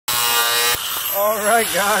All right,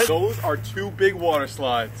 guys. Those are 2 big water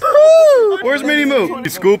slides. Woo! Where's Mini Moo?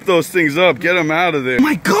 Scoop those things up. Get them out of there. Oh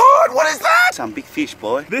my God, what is that? Some big fish,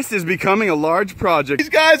 boy. This is becoming a large project. These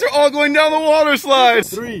guys are all going down the water slides.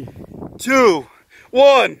 3, 2,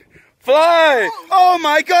 1, fly! Oh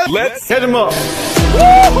my God! let's catch them up.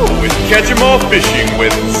 Woo! With Catch 'em All Fishing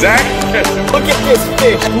with Zach Kesson. Look at this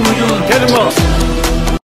fish. Catch them up.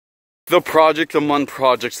 The project among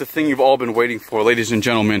projects, the thing you've all been waiting for, ladies and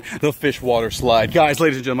gentlemen, the fish water slide. Guys,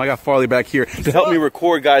 ladies and gentlemen, I got Farley back here to help me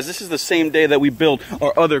record, guys. This is the same day that we built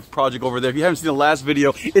our other project over there. If you haven't seen the last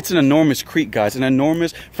video, it's an enormous creek, guys. An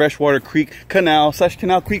enormous freshwater creek, canal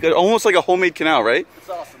creek, almost like a homemade canal, right? That's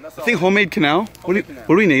awesome. That's I think homemade canal? What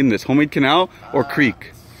do we name this? Homemade canal or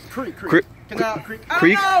creek? Creek. Canal, creek?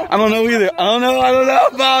 I don't know either. I don't know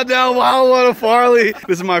about that. Wildwater Farley.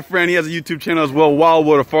 This is my friend. He has a YouTube channel as well,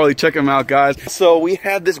 Wildwater Farley. Check him out, guys. So we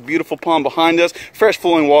have this beautiful pond behind us, fresh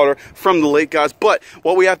flowing water from the lake, guys. But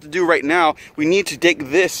what we have to do right now, we need to take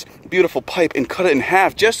this beautiful pipe and cut it in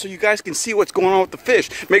half just so you guys can see what's going on with the fish.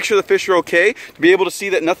 Make sure the fish are okay, to be able to see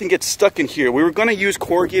that nothing gets stuck in here. We were going to use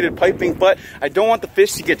corrugated piping, but I don't want the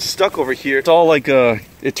fish to get stuck over here. It's all like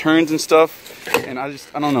it turns and stuff, and I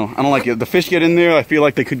don't know, I don't like it. The fish get in there, I feel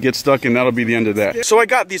like they could get stuck, and that'll be the end of that. So I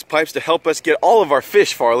got these pipes to help us get all of our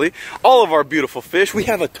fish, Farley, all of our beautiful fish. We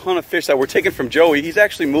have a ton of fish that we're taking from Joey. He's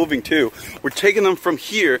actually moving too. We're taking them from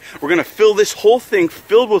here. We're going to fill this whole thing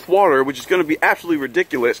filled with water, which is going to be absolutely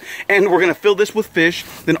ridiculous. And we're going to fill this with fish.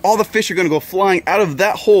 Then all the fish are going to go flying out of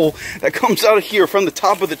that hole that comes out of here from the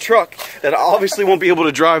top of the truck that obviously won't be able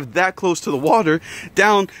to drive that close to the water,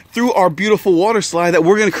 down through our beautiful water slide that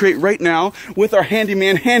we're going to create right now with our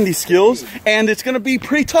handyman handy skills. And it's going to be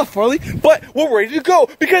pretty tough, Farley, but we're ready to go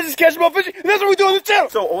because it's Catch 'em All Fishing, and that's what we do on the channel.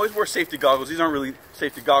 So always wear safety goggles. These aren't really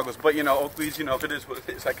safety goggles, but you know, Oakley's, you know, if it is what it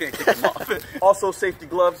is, I can't keep them off. Also safety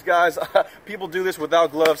gloves, guys. People do this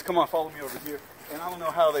without gloves. Come on, follow me over here. And I don't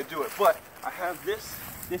know how they do it, but I have this.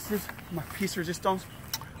 This is my piece of resistance.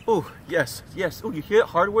 Oh, yes, yes. Oh, you hear it?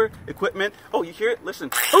 Hardware, equipment. Oh, you hear it? Listen.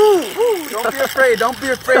 Ooh, don't be afraid. Don't be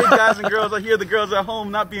afraid, guys and girls. I hear the girls at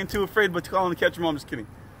home not being too afraid, but calling to catch them all. I'm just kidding.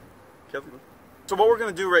 So what we're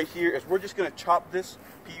going to do right here is we're just going to chop this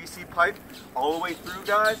PVC pipe all the way through,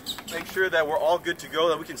 guys. Make sure that we're all good to go,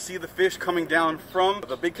 that we can see the fish coming down from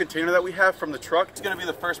the big container that we have from the truck. It's going to be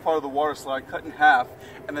the first part of the water slide cut in half,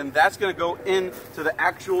 and then that's going to go into the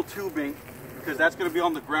actual tubing because that's going to be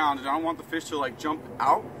on the ground, and I don't want the fish to like jump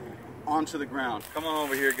out onto the ground. Come on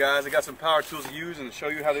over here, guys. I got some power tools to use and to show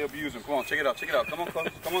you how they abuse them. Come on, check it out, check it out. Come on close,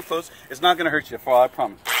 come on close. It's not going to hurt you, I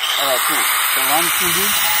promise. All right, cool. So what I'm just going to do,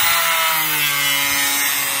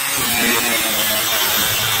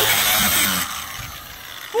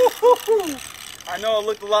 I know it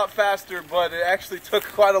looked a lot faster, but it actually took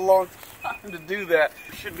quite a long time to do that.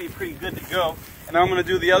 It should be pretty good to go. And I'm going to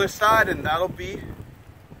do the other side, and that'll be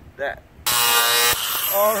that.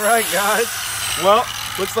 All right, guys. Well,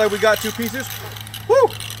 looks like we got 2 pieces. Woo!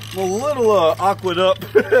 I'm a little awkward up.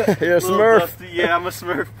 Yeah, Smurf. Dusty. Yeah, I'm a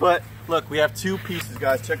Smurf. But look, we have 2 pieces,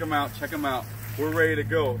 guys. Check them out. Check them out. We're ready to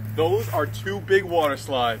go. Those are 2 big water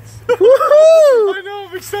slides. I know,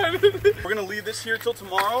 I'm excited. We're gonna leave this here till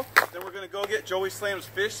tomorrow. Then we're gonna go get Joey Slam's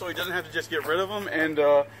fish so he doesn't have to just get rid of them, and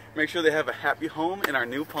make sure they have a happy home in our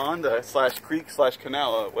new pond, slash creek, slash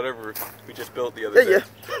canal, whatever we just built the other day.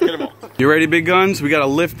 Get them all. You ready, big guns? We gotta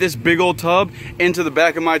lift this big old tub into the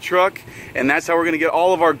back of my truck, and that's how we're gonna get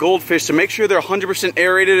all of our goldfish to make sure they're 100%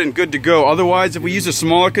 aerated and good to go. Otherwise, if we use a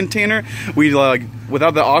smaller container, we'd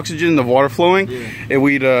without the oxygen, the water flowing,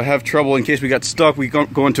 we'd have trouble in case we got stuck. We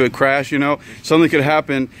go into a crash, you know, something could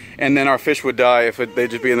happen, and then our fish would die if they'd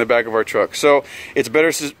just be in the back of our truck. So it's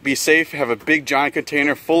better to be safe, have a big giant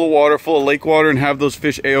container full of water, full of lake water, and have those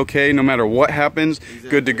fish a-okay no matter what happens. Exactly.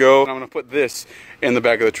 Good to go. I'm gonna put this in the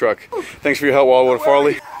back of the truck. Thanks for your help, Wildwater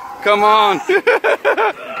Farley. Come on.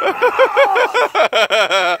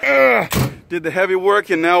 Did the heavy work,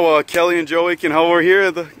 and now Kelly and Joey can help over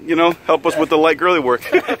here, help us with the light girly work.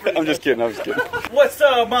 I'm just kidding, I'm just kidding. What's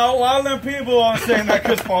up, my wildland people? I'm saying that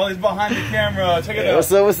because Farley's behind the camera. Check it out.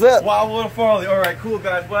 What's up, what's up? Wildwater Farley. All right, cool,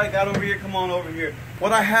 guys. What I got over here, come on over here.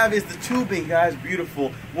 What I have is the tubing, guys.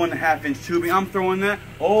 Beautiful 1.5-inch tubing. I'm throwing that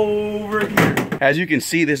over here. As you can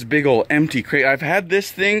see, this big old empty crate. I've had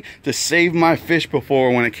this thing to save my fish before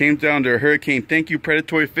when it came down to a hurricane. Thank you,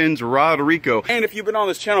 Predatory Fins, Rodrigo. And if you've been on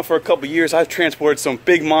this channel for a couple years, I've transported some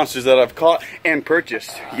big monsters that I've caught and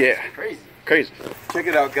purchased. Yeah. Crazy. Check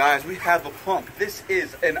it out, guys. We have a pump. This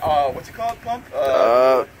is an, what's it called, pump?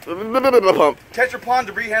 Pump. Tetra Pond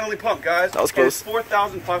debris handling pump, guys. That was close. It's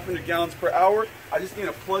 4,500 gallons per hour. I just need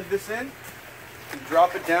to plug this in and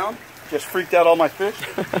drop it down. Just freaked out all my fish.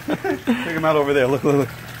 Take them out over there. Look, look, look.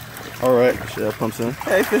 All right. Shit, that pump's in.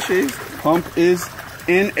 Hey, fishies. Pump is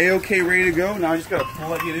in, A-OK, ready to go. Now I just gotta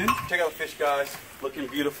plug it in. Check out the fish, guys. Looking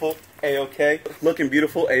beautiful, A-OK. Looking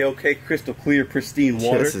beautiful, A-OK. Crystal clear, pristine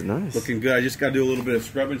water. Shit, this is nice. Looking good. I just gotta do a little bit of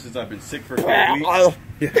scrubbing since I've been sick for a couple weeks.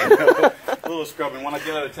 Yeah, a little scrubbing. When I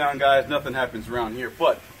get out of town, guys, nothing happens around here.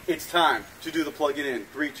 But it's time to do the plug it in.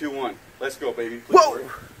 3, 2, 1. Let's go, baby. Please. Whoa!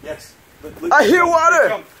 Yes. I hear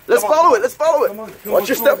water! Let's follow it, let's follow it! Watch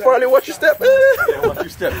your step, Farley, watch your step! Yeah, watch your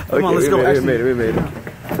step. Come on, let's go. We made it.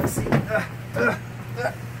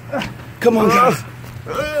 Come on, guys.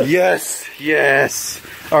 Yes, yes.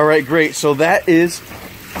 All right, great. So that is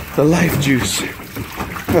the life juice.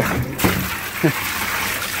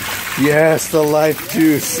 Yes, the life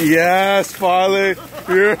juice. Yes, Farley.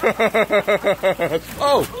 Yes.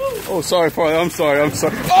 Oh, sorry, Farley. I'm sorry.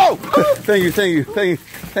 Oh, thank you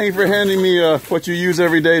for handing me what you use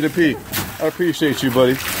every day to pee. I appreciate you,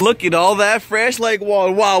 buddy. Look at all that fresh lake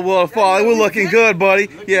water. Wild water, Farley. We're looking good, buddy.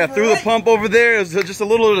 Yeah, through the pump over there is just a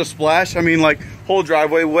little bit of splash. I mean, like, whole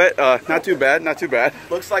driveway wet. Not too bad, not too bad.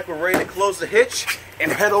 Looks like we're ready to close the hitch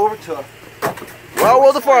and head over to Wild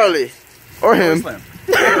World of Farley. Or him.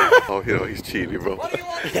 Oh, you know, he's cheating, bro.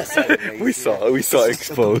 Yes, we saw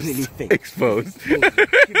exposed.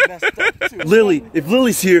 Lily, if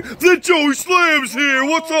Lily's here, then Joey Slam's here.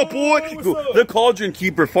 What's up, boy? The cauldron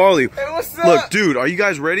keeper, Farley. Hey, what's up? Look, dude, are you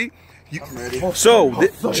guys ready? I'm ready. So,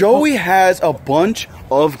 Joey has a bunch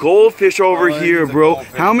of goldfish over here, bro.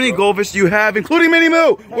 How many goldfish do you have, including Minnie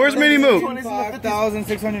Moo? Where's Minnie Moo?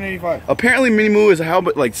 25,685. Apparently, Minnie Moo is how,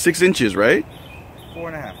 but like 6 inches, right?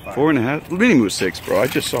 4.5. 4.5. Minnie Moo's 6, bro. I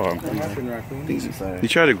just saw him. You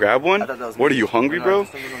try to grab one? What are you, hungry, bro? No,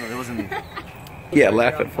 it wasn't me. Yeah,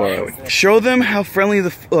 laugh at Farley. Show them how friendly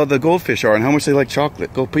the goldfish are and how much they like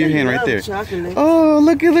chocolate. Go put your hand right there. Chocolate. Oh,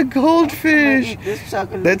 look at the goldfish. This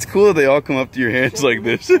chocolate. That's cool. They all come up to your hands like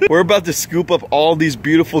this. We're about to scoop up all these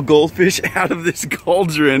beautiful goldfish out of this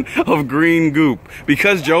cauldron of green goop.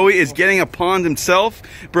 Because Joey is getting a pond himself,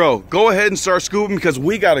 bro, go ahead and start scooping because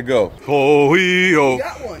we gotta go.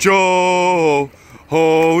 Ho-ee-oh, Joe.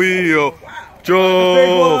 Ho-ee-oh,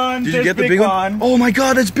 Joe. Did you get the big one? Oh my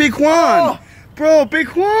God, that's Big Juan. Bro, Big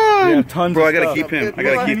Juan! Yeah, tons bro, of I gotta stuff. keep him. I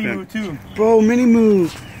gotta keep Minnie him. Moo too. Bro, Minnie Moo.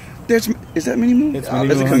 Is that Minnie Moo? It's Minnie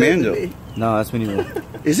That's a Moo. commando. No, that's Minnie Moo.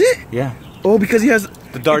 Is it? Yeah. Oh, because he has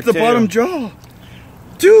The dark the tail. bottom jaw.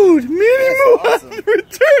 Dude, Minnie Moo has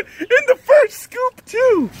returned in the first scoop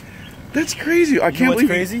too. That's crazy. I can't what's believe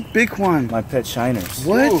crazy? Big Juan. My pet shiners.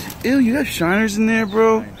 What? Whoa. Ew, you have shiners in there,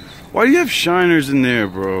 bro? Why do you have shiners in there,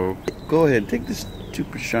 bro? Go ahead, take this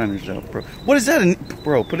super shiners out, bro. What is that?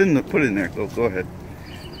 Bro, put it in there. Go ahead.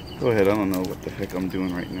 Go ahead. I don't know what the heck I'm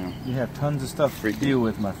doing right now. You have tons of stuff to deal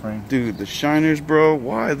with, my friend. Dude, the shiners, bro.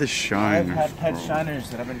 Why the shiners? I've had pet bro? shiners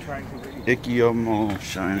that I've been trying to read. Icky all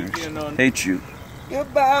shiners. You know- Hate you.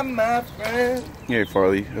 Goodbye, my friend. Here,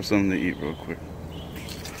 Farley, have something to eat real quick.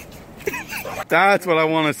 That's what I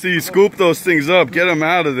want to see. Scoop those things up. Get them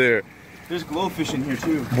out of there. There's glowfish in here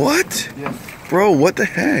too. What? Yes. Bro, what the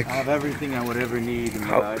heck? I have everything I would ever need in my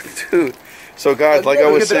How, life. dude. So, guys, like I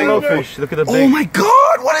was saying. glowfish. Look at the big. Oh my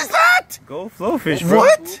God! What is that? Go flowfish, bro.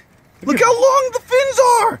 What? Look how long the fins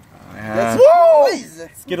are! Yeah. Whoa!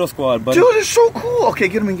 Skittle squad, buddy. Dude, it's so cool. Okay,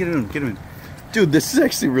 get him in. Dude, this is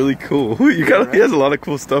actually really cool. He has a lot of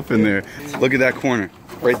cool stuff in there. Look at that corner,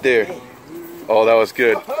 right there. Oh, that was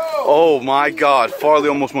good. Oh my God, Farley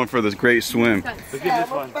almost went for this great swim. Look at this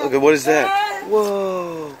one. Look at what is that?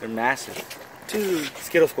 Whoa, They're massive. dude,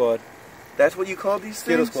 Skittle squad. that's what you call these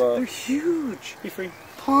Skittle things? squad. They're huge. Be free.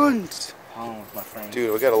 Ponds. Oh, my friend.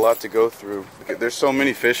 Dude, we got a lot to go through. Look, there's so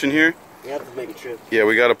many fish in here. We have to make a trip. Yeah,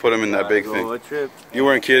 we got to put them in that big Go thing. a trip. You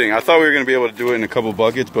weren't kidding. I thought we were going to be able to do it in a couple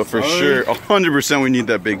buckets, but for sure, 100% we need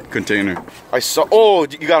that big container. I saw, oh,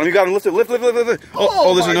 you got him, lift it, lift.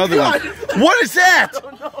 Oh, there's another one. What is that?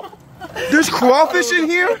 There's crawfish in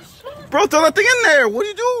here? Bro, throw that thing in there. What are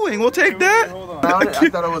you doing? We'll take that. I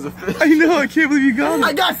thought it was a fish. I know, I can't believe you got him.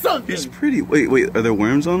 I got something. He's pretty. Wait, are there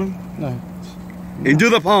worms on him? No. Into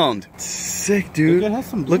the pond. Sick, dude. It has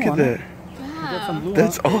some blue Look at on that.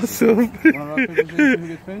 That's awesome.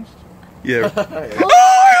 Yeah. Oh,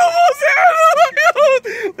 I almost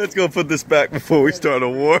had him! Let's go put this back before we start a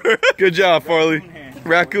war. Good job, Farley.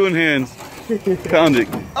 Raccoon hands. Pound it.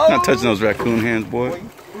 Not touching those raccoon hands, boy.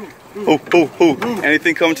 Oh.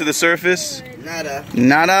 Anything come to the surface?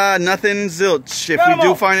 Nada, nothing, zilch. If we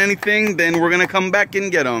do find anything, then we're gonna come back and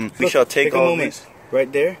get them. We shall take all these. Right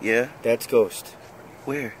there? Yeah. That's Ghost.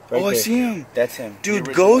 Where? Right oh, I there. see him. That's him.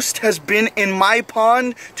 Dude, Ghost has been in my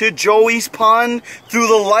pond to Joey's pond through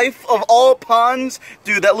the life of all ponds.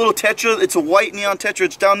 Dude, that little tetra, it's a white neon tetra.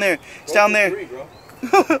 It's down there. It's down there.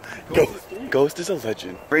 Ghost is a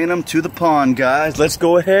legend. Bring him to the pond, guys. Let's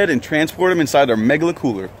go ahead and transport him inside our megala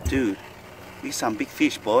cooler. Dude, these some big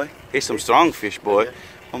fish, boy. Here's some strong fish, boy.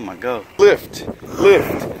 Oh my God. Lift,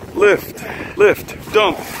 lift, lift, lift.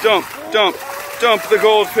 Dump, dump, dump, dump the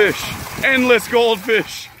goldfish. Endless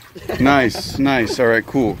goldfish. Nice, nice. All right,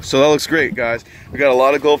 cool. So that looks great, guys. We got a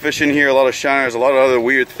lot of goldfish in here, a lot of shiners, a lot of other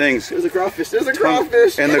weird things. There's a crawfish. There's a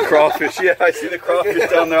crawfish. And the crawfish. Yeah, I see the crawfish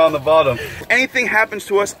down there on the bottom. Anything happens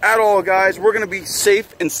to us at all, guys, we're going to be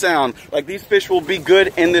safe and sound. Like, these fish will be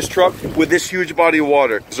good in this truck with this huge body of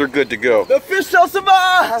water. They're good to go. The fish shall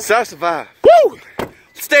survive. Shall survive. Woo!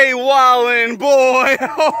 Stay wildin', boy.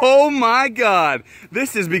 Oh my God.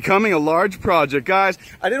 This is becoming a large project, guys.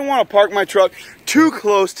 I didn't want to park my truck too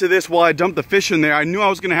close to this while I dumped the fish in there. I knew I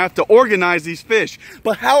was going to have to organize these fish.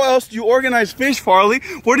 But how else do you organize fish, Farley?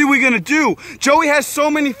 What are we going to do? Joey has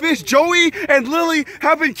so many fish. Joey and Lily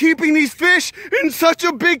have been keeping these fish in such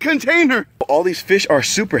a big container. All these fish are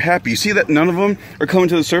super happy. You see that none of them are coming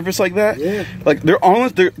to the surface like that? Yeah. Like, they're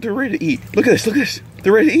almost, they're ready to eat. Look at this, look at this.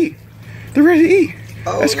 They're ready to eat. They're ready to eat.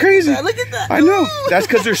 Oh, that's crazy. Look at that. I know. That's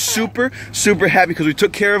because they're super, super happy because we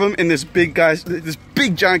took care of them in this big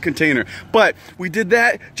giant container. But we did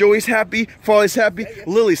that. Joey's happy. Farley's happy.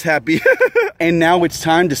 Lily's happy. And now it's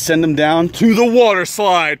time to send them down to the water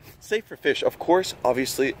slide. Safe for fish. Of course,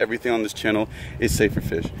 obviously, everything on this channel is safe for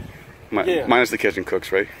fish. Minus the kitchen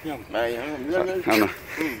cooks, right? Yeah. I don't know.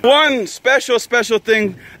 One special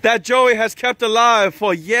thing that Joey has kept alive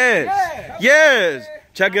for years. Years.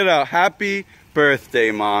 Check it out. Happy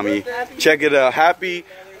birthday, mommy. Check it out. Happy.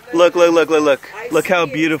 Look. Look how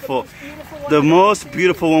beautiful. The most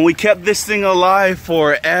beautiful one. We kept this thing alive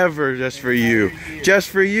forever just for you. Just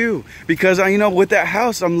for you. Because, you know, with that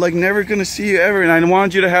house, I'm like never going to see you ever. And I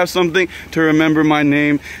wanted you to have something to remember my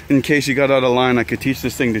name. In case you got out of line, I could teach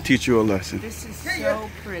this thing to teach you a lesson. This is so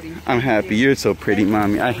pretty. I'm happy. You're so pretty,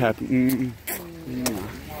 mommy. I'm happy.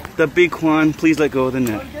 The big one. Please let go of the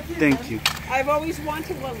net. Thank you. I've always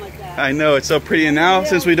wanted one like that. I know, it's so pretty. And now,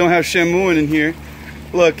 since we don't have Shamu in here,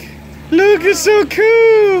 look, it's so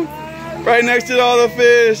cool. Right next to all the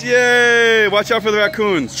fish. Yay! Watch out for the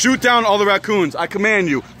raccoons. Shoot down all the raccoons. I command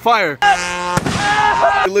you. Fire.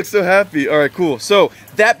 It looks so happy. All right, cool. So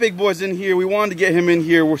that big boy's in here. We wanted to get him in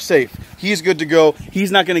here. We're safe. He's good to go.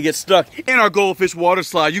 He's not going to get stuck in our goldfish water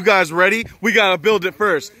slide. You guys ready? We got to build it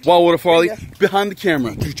first. Wild Water Farley, behind the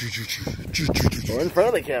camera. Or in front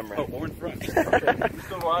of the camera. Oh, or in front. Okay.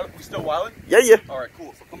 We still wilding? Yeah. All right,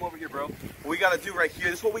 cool. So come over here, bro. What we got to do right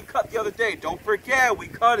here, this is what we cut the other day. Don't forget, we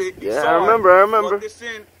cut it. Yeah, I remember. Plug this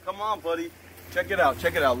in. Come on, buddy. Check it out.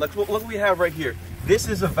 Look what we have right here. This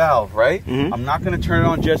is a valve, right? I'm not going to turn it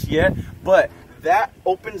on just yet, but that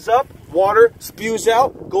opens up, water spews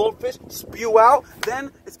out, goldfish spew out, then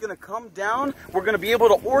it's going to come down. We're going to be able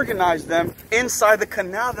to organize them inside the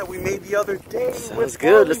canal that we made the other day. Sounds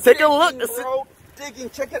good. Let's take a look. Digging,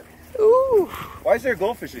 check it. Ooh. Why is there a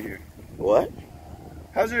goldfish in here? What?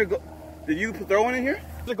 How's there Did you throw one in here?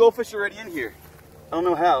 There's a goldfish already in here. I don't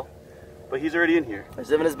know how, but he's already in here. He's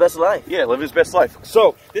living his best life. Yeah, living his best life.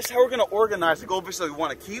 So, this is how we're going to organize the goldfish that we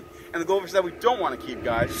want to keep and the goldfish that we don't want to keep,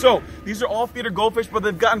 guys. So, these are all feeder goldfish, but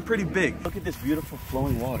they've gotten pretty big. Look at this beautiful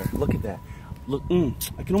flowing water. Look at that. Look,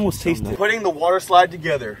 I can almost taste it. Putting the water slide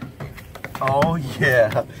together. Oh,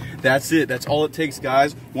 yeah. That's it. That's all it takes,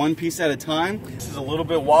 guys. One piece at a time. This is a little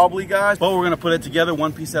bit wobbly, guys, but we're going to put it together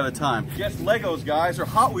one piece at a time. Just Legos, guys, or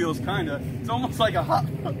Hot Wheels, kind of. It's almost like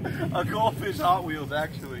a goldfish Hot Wheels,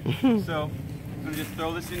 actually. So, I'm going to just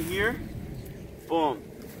throw this in here. Boom.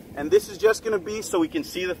 And this is just going to be so we can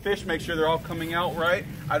see the fish, make sure they're all coming out right.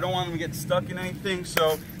 I don't want them to get stuck in anything,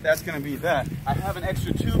 so that's going to be that. I have an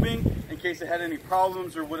extra tubing in case it had any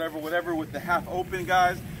problems or whatever with the half open,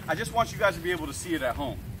 guys. I just want you guys to be able to see it at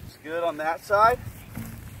home. It's good on that side.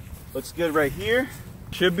 Looks good right here.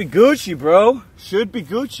 Should be Gucci, bro. Should be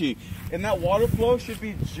Gucci. And that water flow should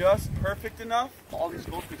be just perfect enough. All these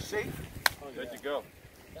goldfish safe. Good to go.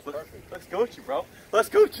 Let's Gucci, bro. Let's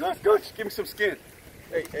Gucci. Let's Gucci. Give me some skin.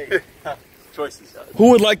 Hey. Choices. Who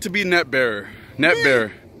would like to be net bearer? Net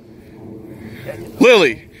bearer.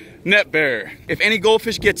 Lily, net bearer. If any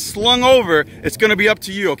goldfish gets slung over, it's going to be up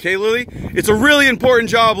to you, okay, Lily? It's a really important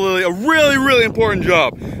job, Lily. A really, really important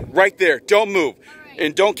job. Right there. Don't move.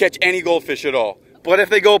 And don't catch any goldfish at all. But if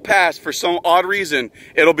they go past for some odd reason,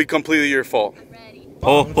 it'll be completely your fault.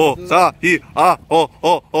 ho ho sa hi ah ho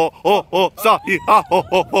ho ho ho ho sa hi ah ho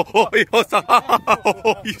ho ho ho ho sa ho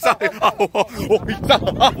ho sa ho ho sa.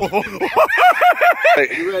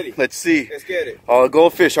 You ready? Let's see. Let's get it.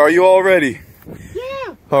 Goldfish, are you all ready?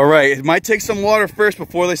 Yeah. All right. It might take some water first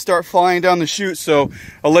before they start flying down the chute, so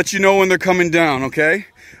I'll let you know when they're coming down, okay?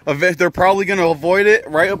 They're probably going to avoid it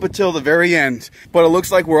right up until the very end. But it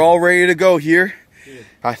looks like we're all ready to go here. Yeah.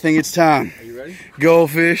 I think it's time. Are you ready?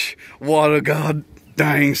 Goldfish, water god,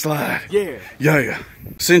 dying slide. Yeah. Yeah.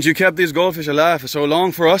 Since you kept these goldfish alive for so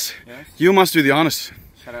long for us, yes, you must do the honors.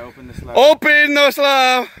 Should I open the slide? Open the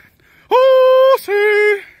slide. Oh,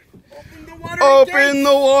 see. Open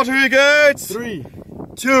the water gates. 3,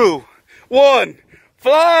 2, 1.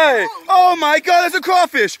 Fly! Oh my God, there's a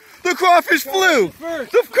crawfish! The crawfish flew!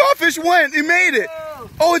 The crawfish went, he made it!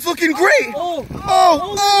 Oh, it's looking great! Oh,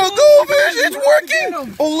 goldfish, it's working!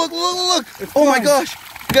 Oh, look! Oh my gosh!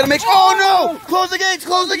 You gotta make sure. Oh no! Close the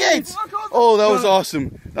gates! Oh, that was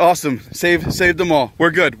awesome. Awesome. Saved them all. We're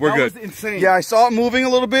good. That was insane. Yeah, I saw it moving a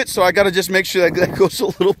little bit, so I gotta just make sure that goes a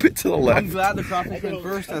little bit to the left. I'm glad the crawfish went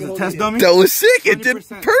first as a test dummy. That was sick. It 100%.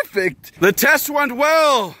 Did perfect. The test went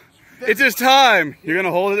well. It is time. You're gonna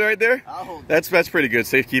hold it right there? I'll hold it. That's pretty good.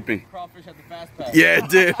 Safekeeping. Crawfish at the fast pass. Yeah, it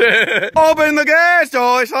did. Open the gates,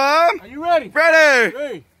 Joyce. Are you ready? Ready.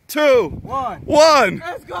 3, 2, 1.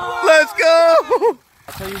 Let's go. Let's go.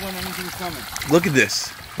 I'll tell you when anything's coming. Look at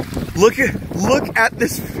this. Look at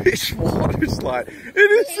this fish water slide. It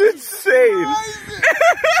is insane.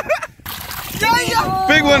 Yeah.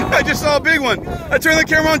 Big one. I just saw a big one. I turned the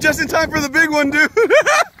camera on just in time for the big one, dude.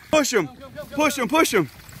 Push him. Push him.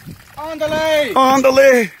 On the leg.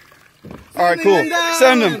 All right, cool.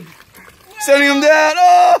 Send him. Sending him down.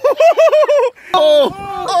 Oh!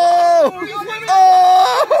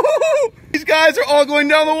 These guys are all going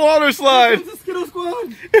down the water slide. This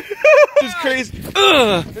is crazy.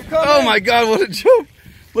 Oh my God, what a jump.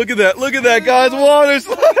 Look at that, guys. Water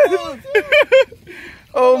slide.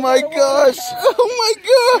 Oh my gosh.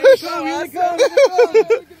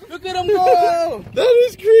 Look at him go. That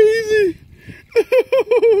is crazy.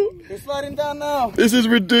 They're sliding down now. This is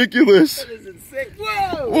ridiculous. That is insane.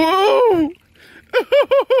 Whoa! Whoa!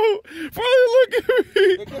 Farley, look at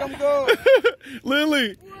me. Look at them go.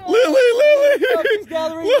 Lily. Look, They're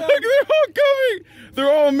all coming. They're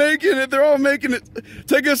all making it.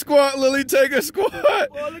 Take a squat, Lily. Take a squat.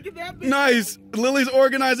 Whoa, look at that. Nice. Lily's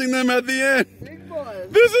organizing them at the end. Big boys.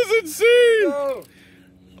 This is insane. Go.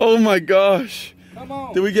 Oh my gosh. Come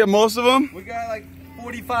on. Did we get most of them? We got like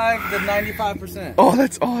 45 to 95%. Oh,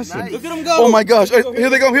 that's awesome. Nice. Look at them go. Oh my gosh. Here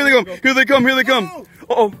they come.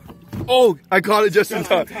 Oh, I caught it just in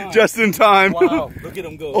time. Wow, look at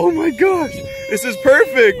them go. Oh my gosh. This is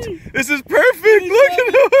perfect. Look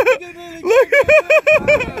at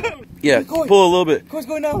him. Yeah, pull a little bit. Koi's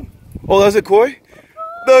going down. Oh, that's a koi?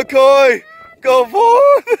 The koi. Go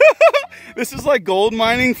forward. This is like gold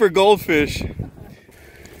mining for goldfish.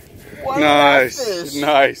 Nice.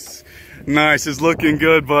 It's looking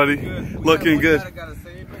good, buddy. Looking good.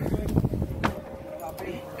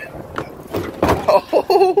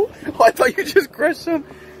 Oh, I thought you just crushed some.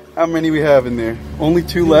 How many we have in there? Only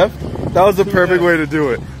 2 left? That was the perfect way to do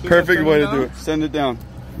it. Perfect way to do it. Send it down.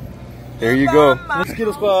 There you go.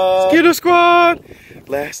 Skittle squad. Skittle squad.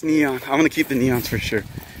 Last neon. I'm going to keep the neons for sure.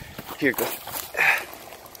 Here, go.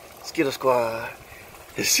 Skittle squad.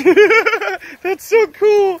 That's so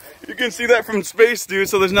cool. You can see that from space, dude.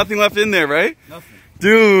 So there's nothing left in there, right? Nothing.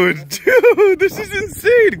 Dude, this is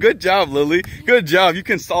insane. Good job, Lily. Good job. You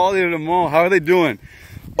consolidated them all. How are they doing?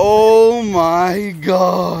 Oh my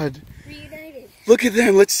God. Reunited. Look at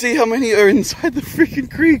them. Let's see how many are inside the freaking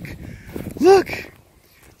creek.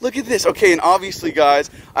 Look at this. Okay, and obviously, guys,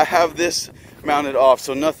 I have this mounted off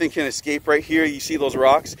so nothing can escape right here. You see those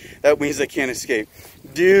rocks? That means they can't escape.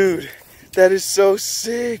 Dude, that is so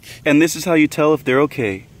sick. And this is how you tell if they're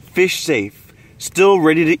okay. Fish safe. Still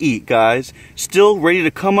ready to eat, guys. Still ready to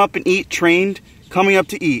come up and eat, trained, coming up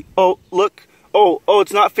to eat. Oh, look. Oh,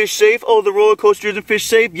 it's not fish safe? Oh, the roller coaster isn't fish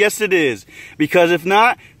safe? Yes, it is. Because if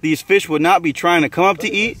not, these fish would not be trying to come up to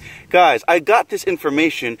eat. Guys, I got this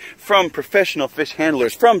information from professional fish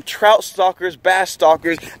handlers, from trout stalkers, bass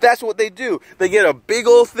stalkers. That's what they do. They get a big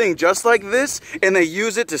old thing just like this, and they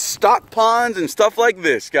use it to stock ponds and stuff like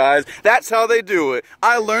this, guys. That's how they do it.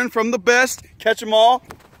 I learned from the best. Catch them all.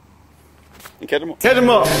 And catch them all. Catch them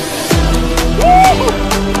up. Woo!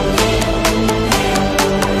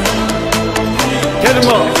 Catch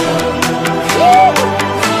them up.